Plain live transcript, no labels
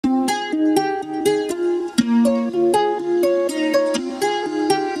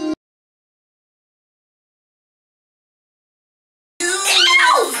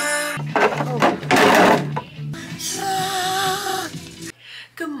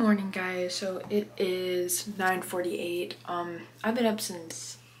Morning, guys. So it is 9:48. I've been up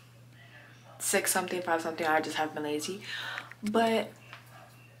since 6 something, 5 something. I just have been lazy, but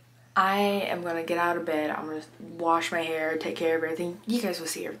I am gonna get out of bed. I'm gonna wash my hair, take care of everything. You guys will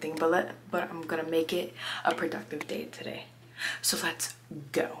see everything, but I'm gonna make it a productive day today. So let's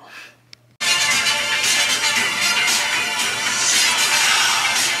go.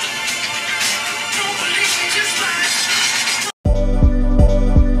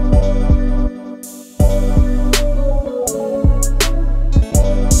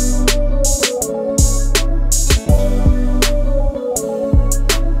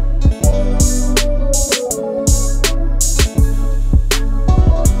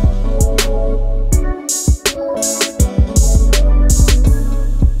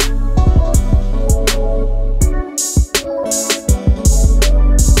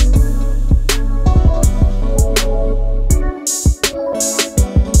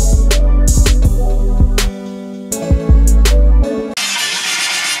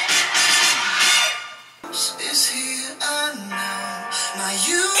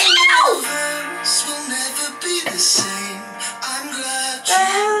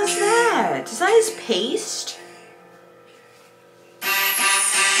 Is that his paste?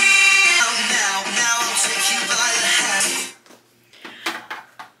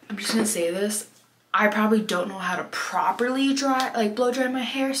 I'm just gonna say this. I probably don't know how to properly blow dry my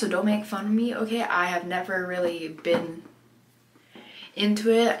hair, so don't make fun of me, okay? I have never really been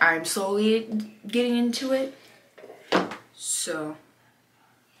into it. I'm slowly getting into it. So,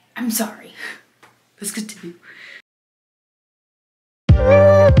 I'm sorry. Let's continue.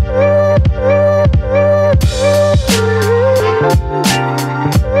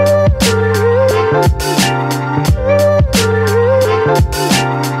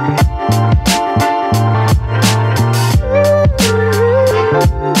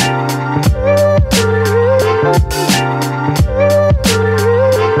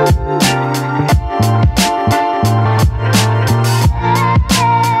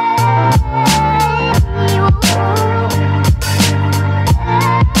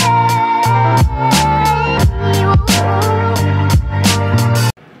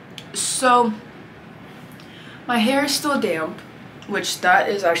 So my hair is still damp, which that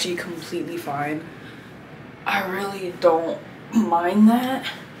is actually completely fine. I really don't mind that.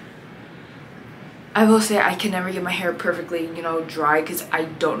 I will say I can never get my hair perfectly, dry, because I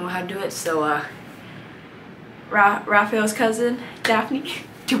don't know how to do it. So Raphael's cousin, Daphne,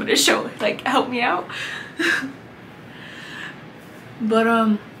 do you want to show, help me out? But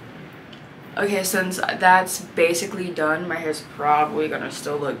okay, since that's basically done, my hair's probably gonna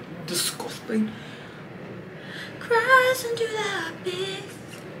still look disgusting. Cries into the abyss.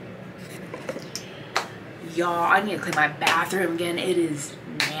 Y'all, I need to clean my bathroom again. It is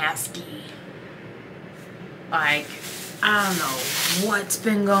nasty. I don't know what's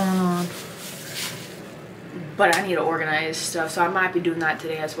been going on, but I need to organize stuff, so I might be doing that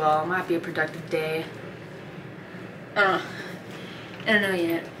today as well. It might be a productive day. I don't know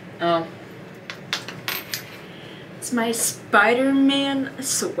yet. Oh. It's my Spider-Man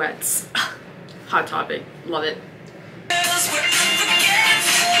sweats. Hot topic. Love it.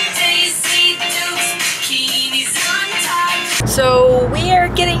 So we are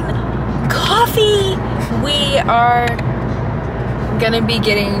getting coffee. We are gonna be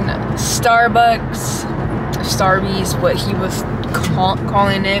getting Starbucks, Starbies, what he was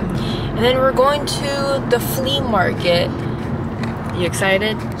calling it. And then we're going to the flea market. You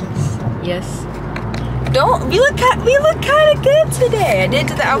excited? Yes. We look kind of good today. I did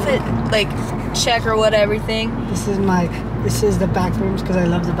do the outfit check or what everything. This is the back rooms, because I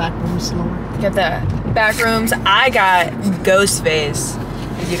love the back rooms more. Got the back rooms. I got ghost face,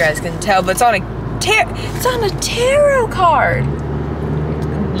 as you guys can tell, but it's on a tarot card.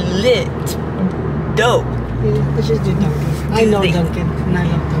 Lit. Dope. Let's just do Duncan. I know Duncan, and I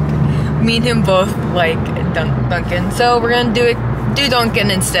love Duncan. Me and him both like Duncan, so we're gonna do Duncan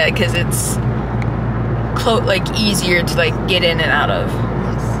instead, because it's easier to get in and out of.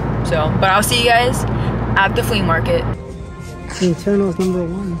 Yes. So, but I'll see you guys at the flea market. The Eternal's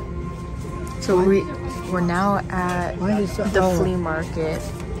 #1. So we're now at the flea market.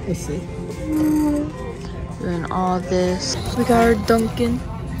 I see. Doing all this. We got our Dunkin'.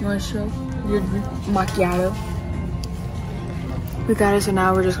 Wanna show your macchiato? We got it. So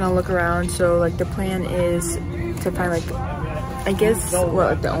now we're just gonna look around. So the plan is to find I guess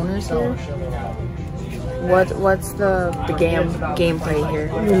what the owners here. What's the gameplay here?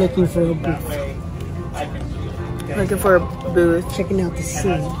 We're looking for a booth. Looking for a booth. Checking out the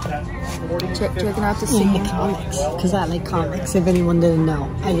scene. checking out the In scene. the comics, because I like comics. If anyone didn't know,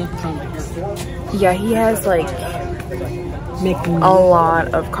 I love comics. Yeah, he has like Making a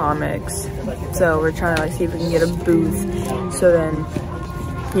lot of comics. So we're trying to like see if we can get a booth so then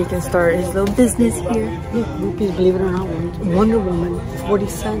he can start his little business here. Look, rupees, believe it or not, Wonder Woman, 40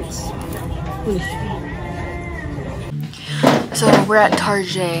 cents. Holy shit. So we're at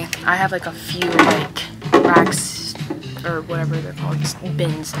Target. I have like a few like racks or whatever they're called, just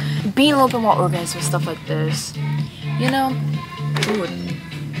bins. Being a little bit more organized with stuff like this, you know.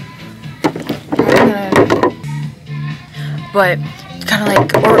 But kind of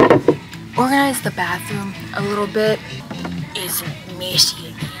like organize the bathroom a little bit. It's messy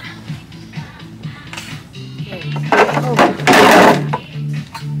again.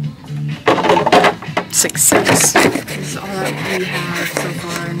 Success. This is all that we have so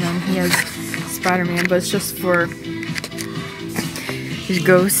far, and then he has Spider-Man, but it's just for just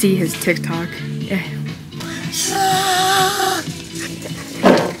go see his TikTok. Yeah.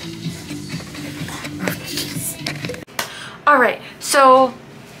 Alright, so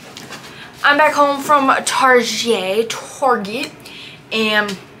I'm back home from Target,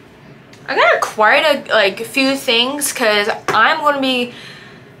 and I got quite a few things because I'm going to be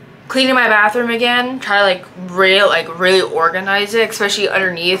cleaning my bathroom again. Try to really organize it, especially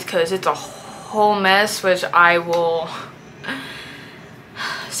underneath, because it's a whole mess, which I will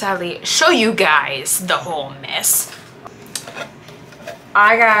sadly show you guys the whole mess.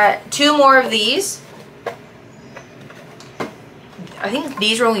 I got 2 more of these. I think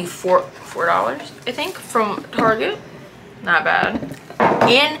these are only $4, I think, from Target. Not bad.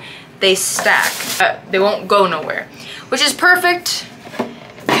 And they stack. They won't go nowhere, which is perfect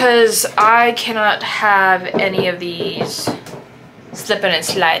because I cannot have any of these slipping and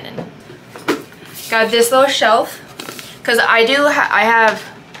sliding. Got this little shelf because I have.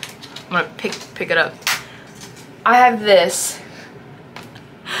 I'm gonna pick it up. I have this.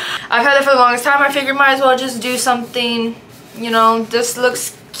 I've had it for the longest time. I figured might as well just do something. You know, this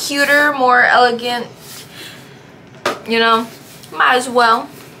looks cuter, more elegant. You know, might as well.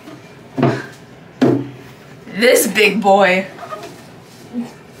 This big boy.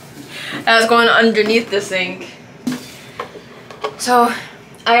 That's going underneath the sink. So,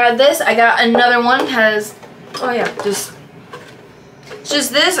 I got this. I got another one. Has, oh yeah, just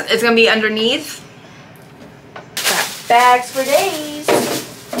this. It's gonna be underneath. Got bags for days.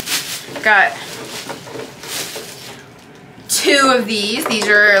 Got 2 of these. These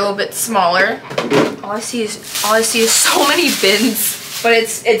are a little bit smaller. All I see is so many bins, but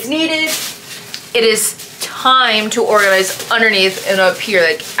it's needed. It is time to organize underneath and up here,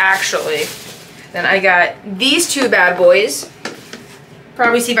 like actually. Then I got these 2 bad boys.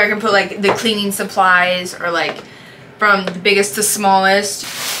 Probably see if I can put like the cleaning supplies or like from the biggest to smallest.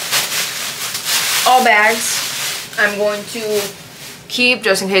 All bags I'm going to keep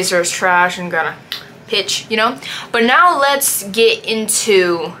just in case there's trash and gonna pitch, you know. But now let's get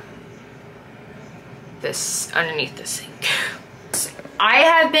into this underneath the sink. I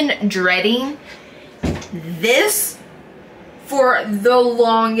have been dreading this for the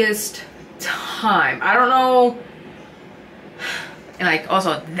longest time. I don't know. And like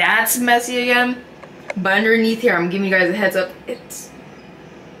also that's messy again. But underneath here, I'm giving you guys a heads up. It's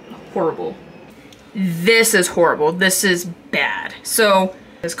horrible. This is horrible. This is bad. So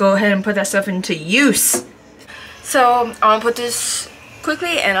let's go ahead and put that stuff into use. So I'm gonna put this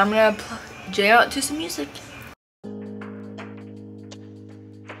quickly and I'm gonna jam out to some music.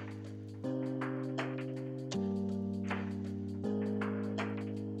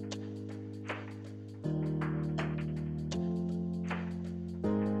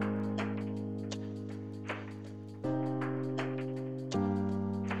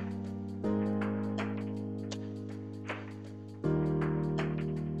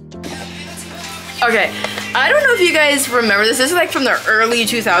 Okay, I don't know if you guys remember this. This is like from the early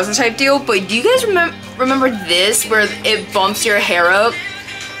 2000s type deal, but do you guys remember this where it bumps your hair up?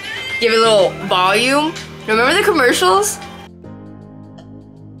 Give it a little volume. Remember the commercials?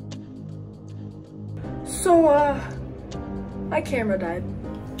 So, my camera died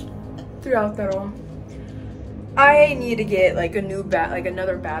throughout that all. I need to get like a new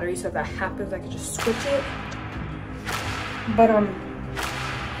another battery, so if that happens, I can just switch it. But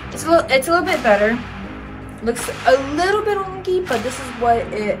it's a little bit better. Looks a little bit wonky, but this is what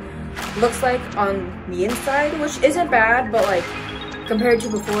it looks like on the inside, which isn't bad, but like compared to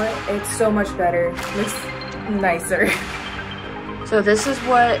before, it's so much better. Looks nicer. So this is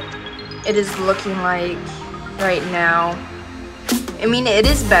what it is looking like right now. I mean, it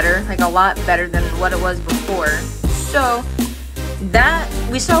is better, like a lot better than what it was before. So that,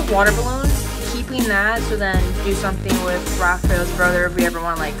 we still have water balloons. Keeping that, so then do something with Raphael's brother if we ever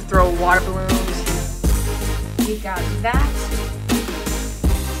want to like throw water balloons. We got that.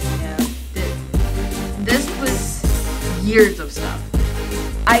 Yeah, this was years of stuff.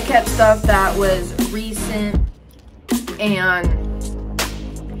 I kept stuff that was recent and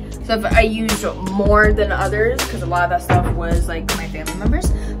stuff I used more than others because a lot of that stuff was like my family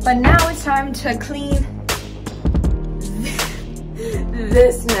members. But now it's time to clean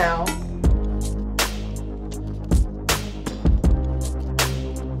this now.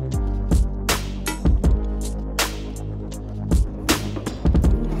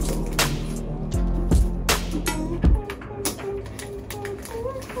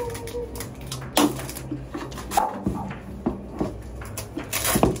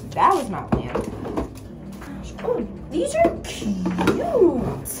 That was my plan. Oh, these are cute. Oh,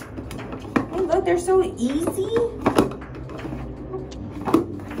 look, they're so easy.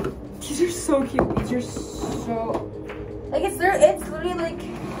 These are so cute. These are so, like, it's literally like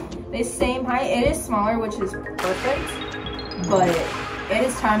the same height. It is smaller, which is perfect, but it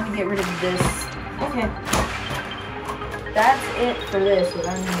is time to get rid of this. Okay, that's it for this. What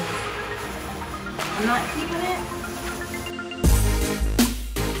I'm not keeping it.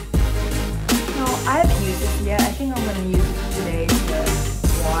 I haven't used this yet. I think I'm going to use it today to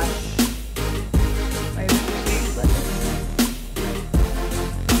wash my bracelet.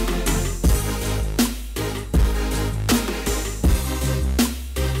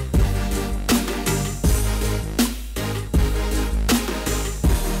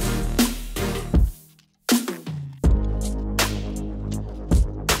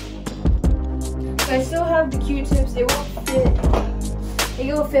 So I still have the Q-tips. They won't fit. They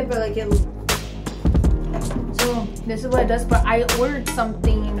will fit, but like it'll. So this is what it does, but I ordered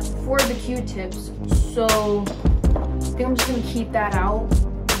something for the Q-tips, so I think I'm just gonna keep that out. I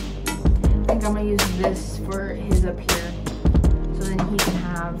think I'm gonna use this for his up here, so then he can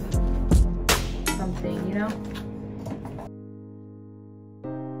have something, you know?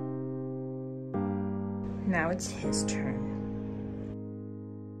 Now it's his turn.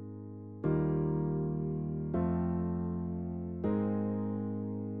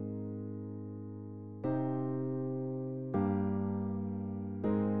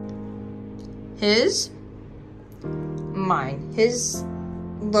 His, mine. His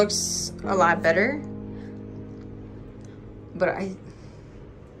looks a lot better, but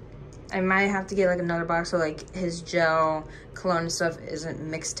I might have to get like another box so like his gel, cologne and stuff isn't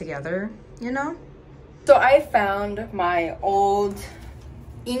mixed together, you know? So I found my old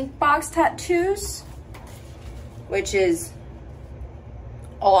ink box tattoos, which is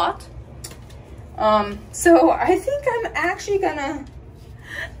a lot. So I think I'm actually gonna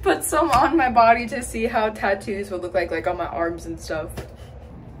put some on my body to see how tattoos would look like on my arms and stuff.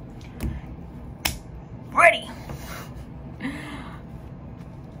 Ready.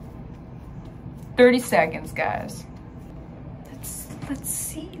 30 seconds, guys. Let's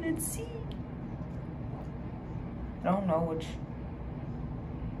see. I don't know which.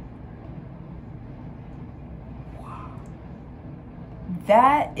 Wow.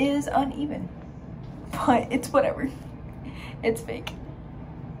 That is uneven, but it's whatever. It's fake.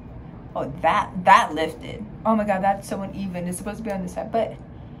 Oh, that lifted. Oh my god, that's so uneven. It's supposed to be on this side, but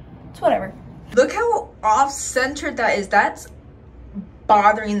it's whatever. Look how off-centered that is. That's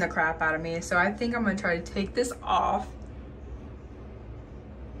bothering the crap out of me. So I think I'm gonna try to take this off.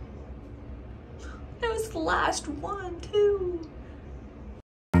 That was the last one too.